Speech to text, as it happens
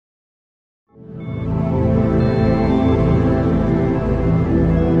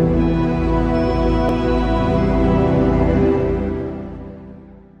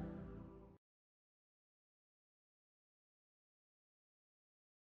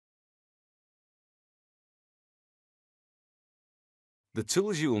The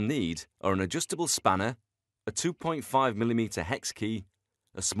tools you will need are an adjustable spanner, a 2.5mm hex key,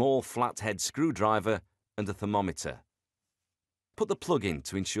 a small flathead screwdriver and a thermometer. Put the plug in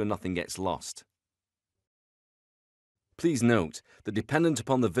to ensure nothing gets lost. Please note that dependent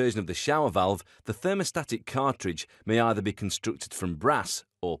upon the version of the shower valve, the thermostatic cartridge may either be constructed from brass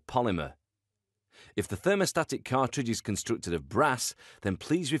or polymer. If the thermostatic cartridge is constructed of brass, then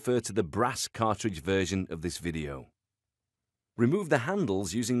please refer to the brass cartridge version of this video. Remove the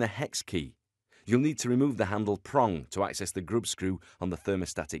handles using the hex key. You'll need to remove the handle prong to access the grub screw on the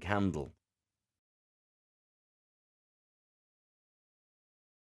thermostatic handle.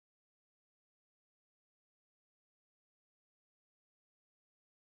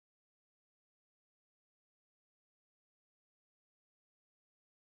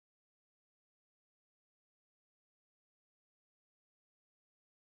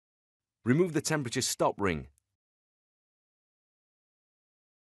 Remove the temperature stop ring.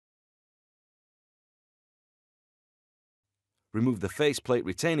 Remove the faceplate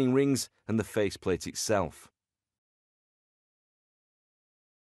retaining rings and the faceplate itself.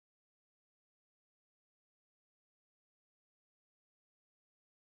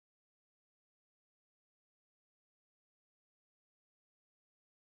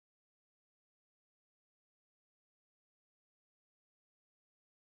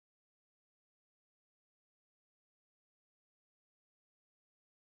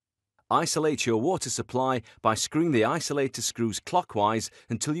 Isolate your water supply by screwing the isolator screws clockwise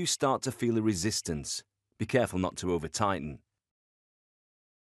until you start to feel a resistance. Be careful not to over-tighten.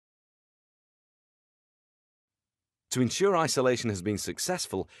 To ensure isolation has been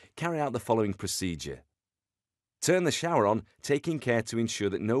successful, carry out the following procedure. Turn the shower on, taking care to ensure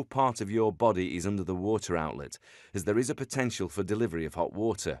that no part of your body is under the water outlet, as there is a potential for delivery of hot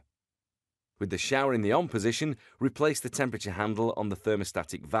water. With the shower in the on position, replace the temperature handle on the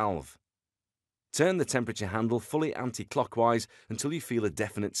thermostatic valve. Turn the temperature handle fully anti-clockwise until you feel a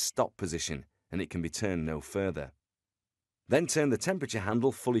definite stop position, and it can be turned no further. Then turn the temperature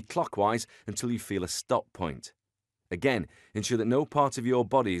handle fully clockwise until you feel a stop point. Again, ensure that no part of your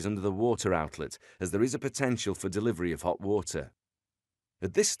body is under the water outlet, as there is a potential for delivery of hot water.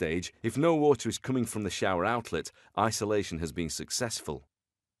 At this stage, if no water is coming from the shower outlet, isolation has been successful.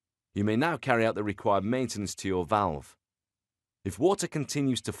 You may now carry out the required maintenance to your valve. If water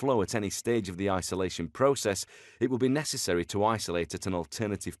continues to flow at any stage of the isolation process, it will be necessary to isolate at an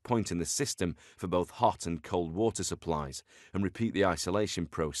alternative point in the system for both hot and cold water supplies, and repeat the isolation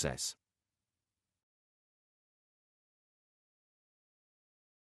process.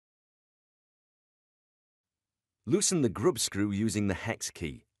 Loosen the grub screw using the hex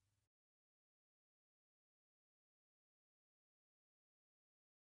key.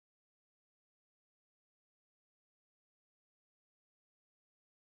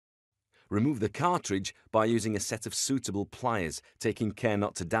 Remove the cartridge by using a set of suitable pliers, taking care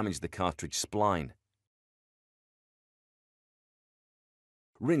not to damage the cartridge spline.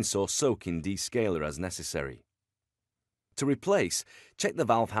 Rinse or soak in descaler as necessary. To replace, check the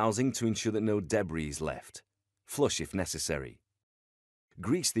valve housing to ensure that no debris is left. Flush if necessary.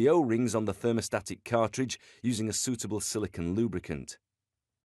 Grease the O-rings on the thermostatic cartridge using a suitable silicone lubricant.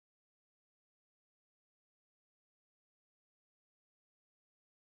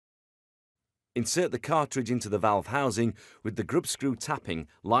 Insert the cartridge into the valve housing with the grub screw tapping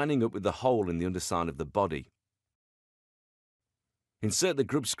lining up with the hole in the underside of the body. Insert the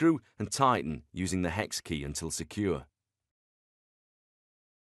grub screw and tighten using the hex key until secure.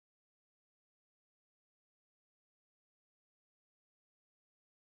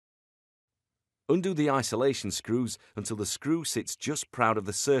 Undo the isolation screws until the screw sits just proud of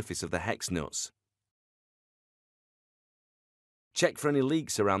the surface of the hex nuts. Check for any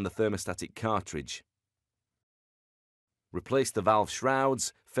leaks around the thermostatic cartridge. Replace the valve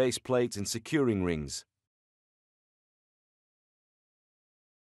shrouds, faceplate and securing rings.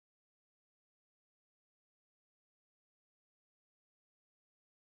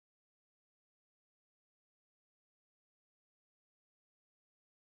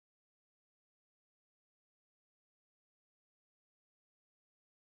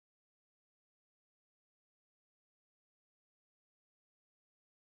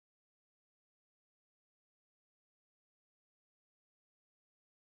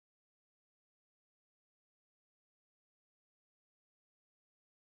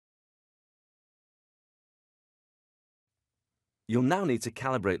 You'll now need to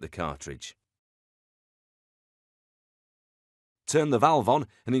calibrate the cartridge. Turn the valve on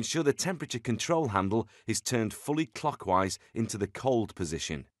and ensure the temperature control handle is turned fully clockwise into the cold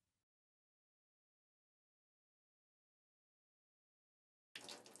position.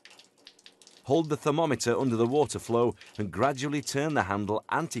 Hold the thermometer under the water flow and gradually turn the handle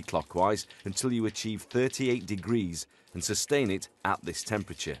anti-clockwise until you achieve 38 degrees and sustain it at this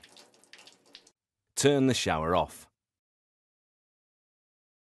temperature. Turn the shower off.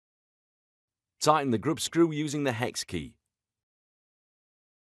 Tighten the grub screw using the hex key.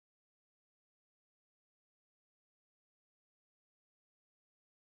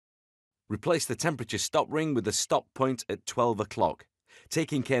 Replace the temperature stop ring with the stop point at 12 o'clock,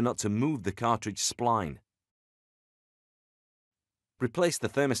 taking care not to move the cartridge spline. Replace the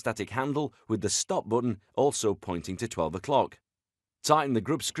thermostatic handle with the stop button also pointing to 12 o'clock. Tighten the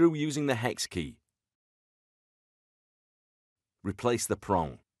grub screw using the hex key. Replace the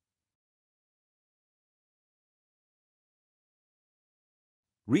prong.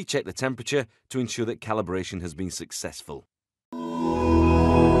 Recheck the temperature to ensure that calibration has been successful.